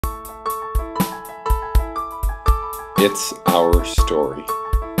It's Our Story.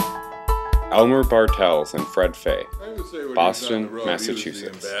 Elmer Bartels and Fred Fay, Boston, Massachusetts. He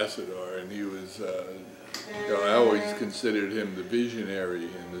was the ambassador, and he was, I always considered him the visionary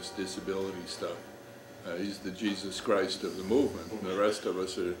in this disability stuff. He's the Jesus Christ of the movement, and the rest of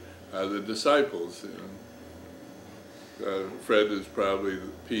us are the disciples. Fred is probably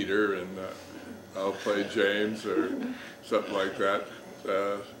Peter, and I'll play James or something like that.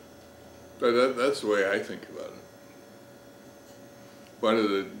 But that's the way I think about it. One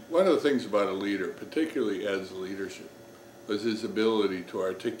of the things about a leader, particularly Ed's leadership, was his ability to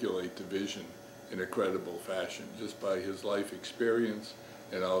articulate the vision in a credible fashion, just by his life experience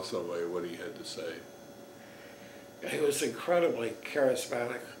and also by what he had to say. He was an incredibly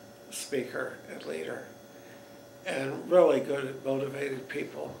charismatic speaker and leader, and really good at motivating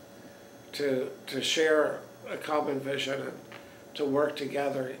people to share a common vision and to work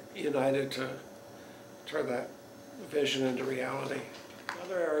together, united, to turn that vision into reality.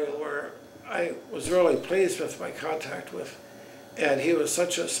 Another area where I was really pleased with my contact with Ed, he was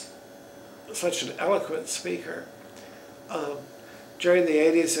such an eloquent speaker. During the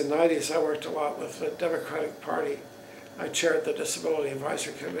 80s and 90s, I worked a lot with the Democratic Party. I chaired the Disability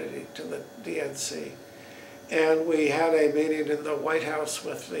Advisory Committee to the DNC. And we had a meeting in the White House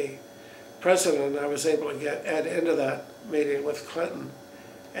with the president. I was able to get Ed into that meeting with Clinton.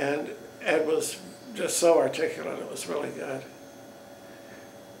 And Ed was just so articulate, it was really good.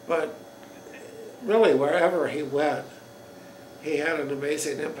 But really, wherever he went, he had an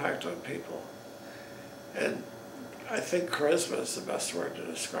amazing impact on people. And I think charisma is the best word to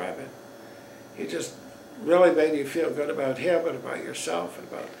describe it. He just really made you feel good about him and about yourself and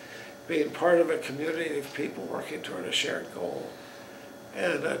about being part of a community of people working toward a shared goal.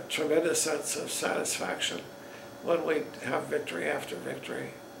 And a tremendous sense of satisfaction when we have victory after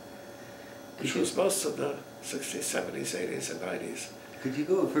victory, which was most of the 60s, 70s, 80s, and 90s. Could you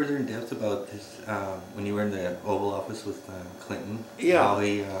go further in depth about this, when you were in the Oval Office with Clinton? Yeah. How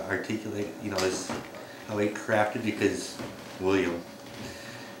he articulated, how he crafted, because William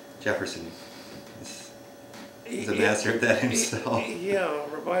Jefferson is a master of that himself. Yeah,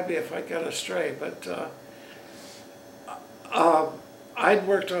 remind me if I got astray, but I'd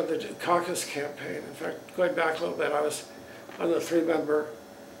worked on the Dukakis campaign. In fact, going back a little bit, I was on the 3-member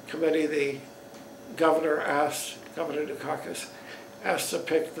committee. The Governor Dukakis asked to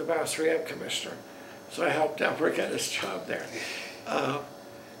pick the Mass Rehab Commissioner. So I helped Elmer get his job there.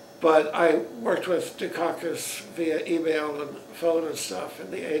 But I worked with Dukakis via email and phone and stuff in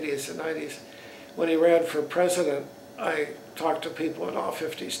the 80s and 90s. When he ran for president, I talked to people in all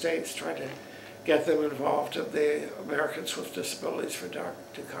 50 states, trying to get them involved in the Americans with Disabilities for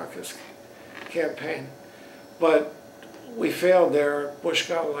Dukakis campaign. But we failed there. Bush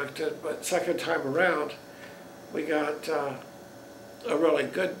got elected, but second time around, we got a really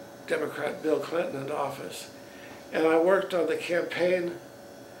good Democrat, Bill Clinton, in office. And I worked on the campaign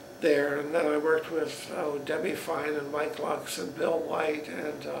there, and then I worked with Debbie Fine and Mike Lux and Bill White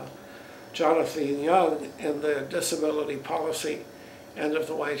and Jonathan Young in the disability policy end of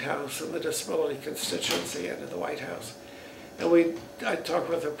the White House and the disability constituency end of the White House. And I talked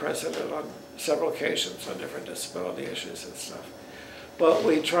with the president on several occasions on different disability issues and stuff. But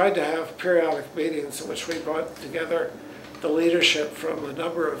we tried to have periodic meetings in which we brought together the leadership from a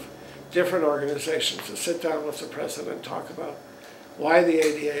number of different organizations to sit down with the president and talk about why the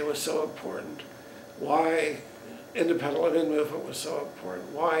ADA was so important, why independent living movement was so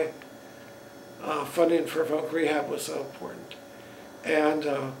important, why funding for Voc Rehab was so important. And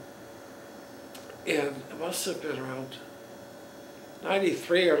it must have been around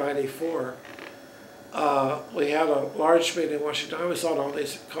 93 or 94, we had a large meeting in Washington. I was on all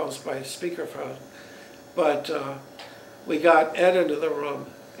these calls by speakerphone, but we got Ed into the room,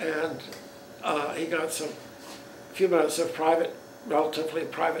 and he got a few minutes of relatively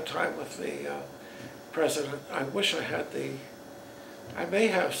private time with the president. I wish I had I may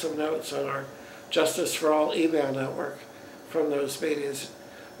have some notes on our Justice for All email network from those meetings.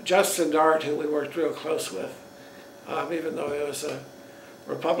 Justin Dart, who we worked real close with, even though he was a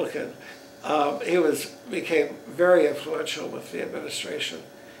Republican, he became very influential with the administration.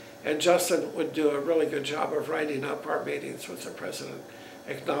 And Justin would do a really good job of writing up our meetings with the president,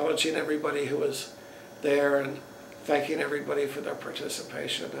 acknowledging everybody who was there and thanking everybody for their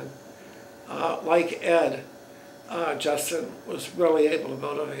participation. And like Ed, Justin was really able to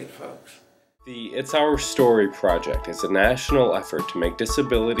motivate folks. The It's Our Story project is a national effort to make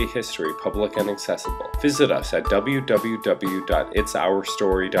disability history public and accessible. Visit us at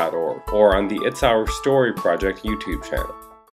www.itsourstory.org or on the It's Our Story project YouTube channel.